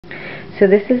So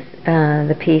this is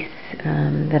the piece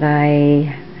that I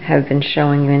have been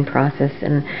showing you in process,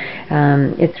 and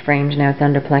it's framed now. It's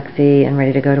under plexi and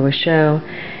ready to go to a show.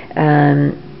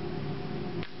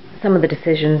 Some of the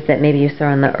decisions that maybe you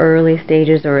saw in the early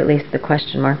stages, or at least the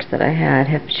question marks that I had,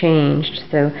 have changed.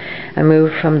 So I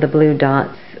moved from the blue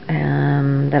dots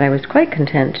that I was quite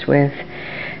content with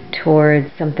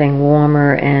towards something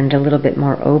warmer and a little bit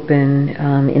more open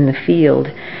in the field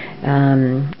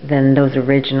than those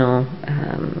original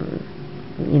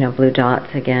blue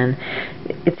dots again.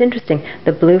 It's interesting.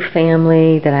 The blue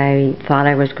family that I thought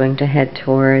I was going to head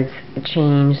towards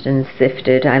changed and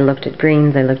sifted. I looked at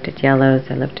greens, I looked at yellows,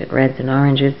 I looked at reds and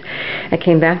oranges. I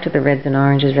came back to the reds and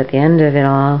oranges at the end of it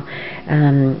all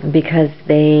because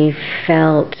they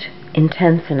felt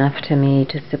intense enough to me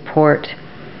to support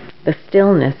the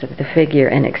stillness of the figure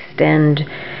and extend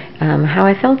how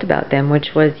I felt about them,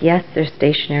 which was, yes, they're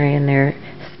stationary and they're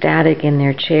static in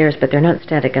their chairs, but they're not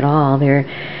static at all. There's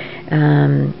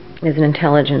an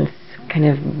intelligence kind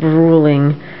of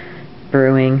brewing.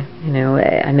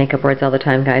 I make up words all the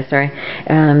time, guys, sorry.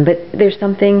 But there's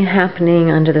something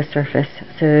happening under the surface.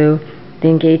 So the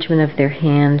engagement of their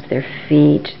hands, their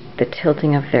feet, the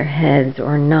tilting of their heads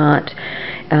or not,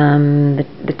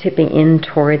 the tipping in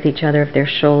towards each other of their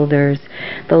shoulders,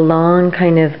 the long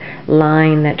kind of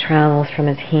line that travels from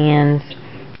his hands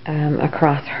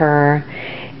across her.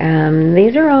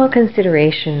 These are all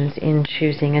considerations in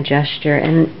choosing a gesture,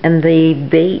 and the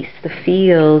base, the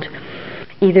field,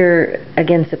 either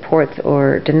again supports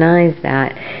or denies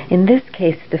that. In this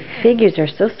case, the figures are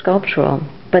so sculptural,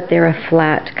 but they're a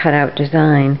flat cutout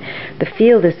design. The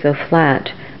field is so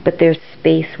flat, but there's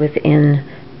space within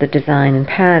the design and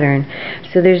pattern.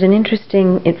 So there's an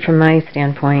interesting, from my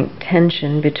standpoint,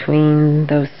 tension between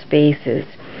those spaces.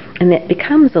 And it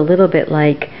becomes a little bit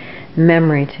like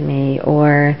memory to me,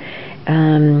 or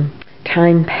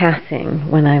time passing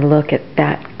when I look at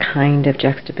that kind of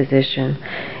juxtaposition.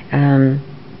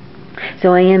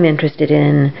 So I am interested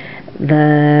in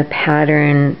the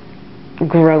pattern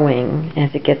growing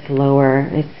as it gets lower.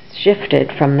 It's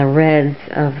shifted from the reds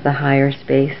of the higher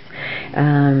space.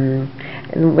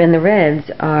 When the reds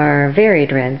are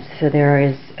varied reds, so there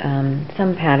is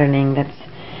some patterning that's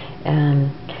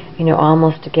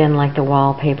almost again like the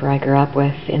wallpaper I grew up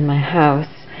with in my house.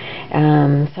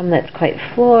 Some that's quite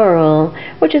floral,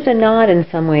 which is a nod in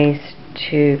some ways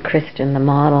to Kristen, the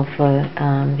model for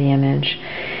the image.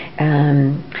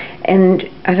 And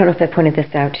I don't know if I pointed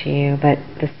this out to you, but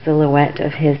the silhouette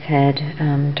of his head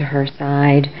to her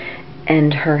side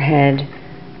and her head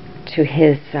to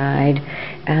his side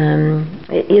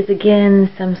is again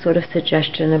some sort of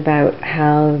suggestion about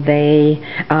how they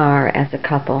are as a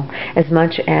couple, as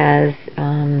much as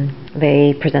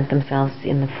they present themselves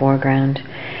in the foreground.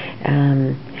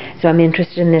 So I'm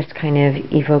interested in this kind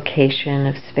of evocation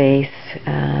of space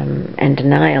and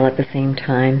denial at the same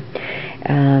time,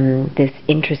 this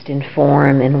interest in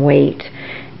form and weight,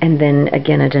 and then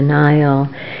again a denial.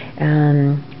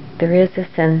 There is a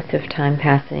sense of time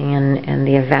passing and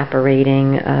the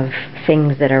evaporating of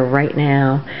things that are right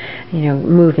now,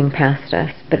 moving past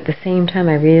us. But at the same time,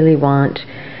 I really want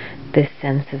this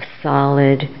sense of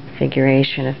solid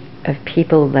figuration of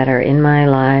people that are in my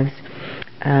lives,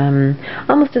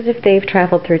 almost as if they've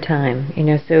traveled through time.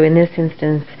 So in this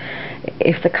instance,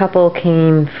 if the couple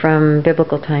came from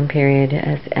biblical time period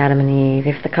as Adam and Eve,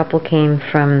 if the couple came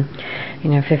from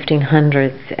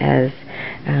 1500s as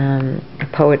a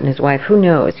poet and his wife, who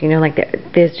knows?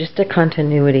 There's just a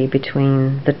continuity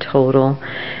between the total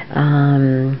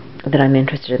that I'm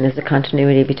interested in. There's a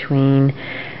continuity between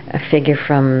a figure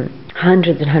from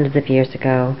hundreds and hundreds of years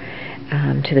ago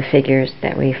to the figures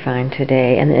that we find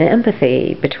today, and the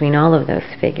empathy between all of those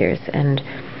figures. And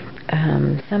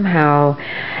somehow,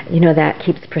 that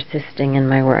keeps persisting in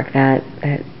my work, that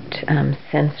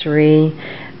sensory,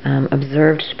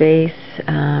 observed space,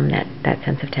 that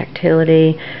sense of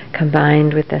tactility,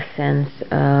 combined with a sense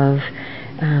of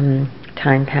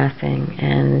time passing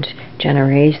and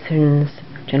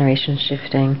generation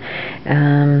shifting.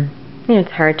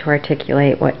 It's hard to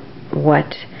articulate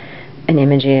what an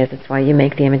image is. It's why you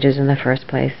make the images in the first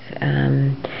place.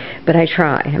 But I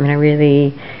try. I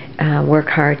really work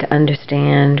hard to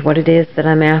understand what it is that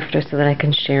I'm after so that I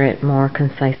can share it more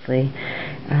concisely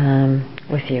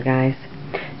with you guys.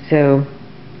 So,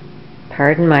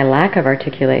 pardon my lack of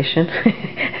articulation,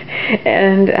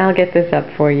 and I'll get this up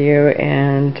for you,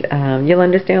 and you'll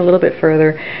understand a little bit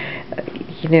further,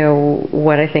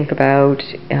 what I think about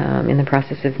in the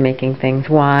process of making things.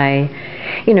 Why,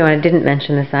 I didn't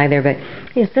mention this either, but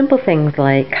simple things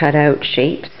like cutout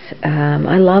shapes.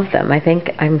 I love them.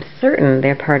 I'm certain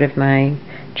they're part of my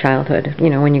childhood. You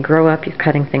know, when you grow up, you're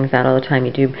cutting things out all the time.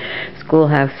 You do school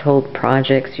household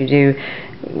projects. You do,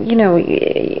 you know,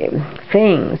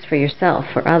 things for yourself,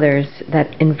 for others,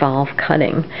 that involve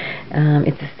cutting.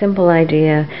 It's a simple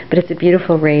idea, but it's a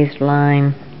beautiful raised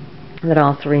line that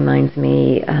also reminds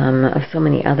me of so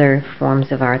many other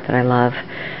forms of art that I love.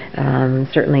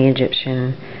 Certainly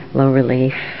Egyptian low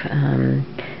relief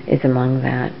is among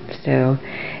that. So,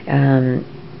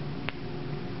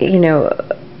 you know,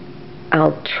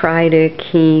 I'll try to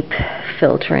keep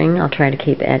filtering. I'll try to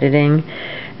keep editing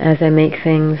as I make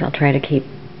things. I'll try to keep,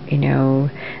 you know,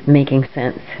 making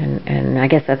sense. And I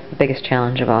guess that's the biggest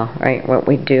challenge of all, right? What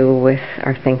we do with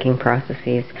our thinking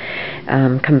processes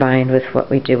combined with what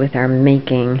we do with our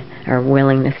making, our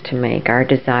willingness to make, our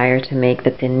desire to make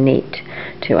that's innate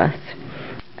to us.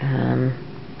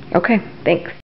 Okay, thanks.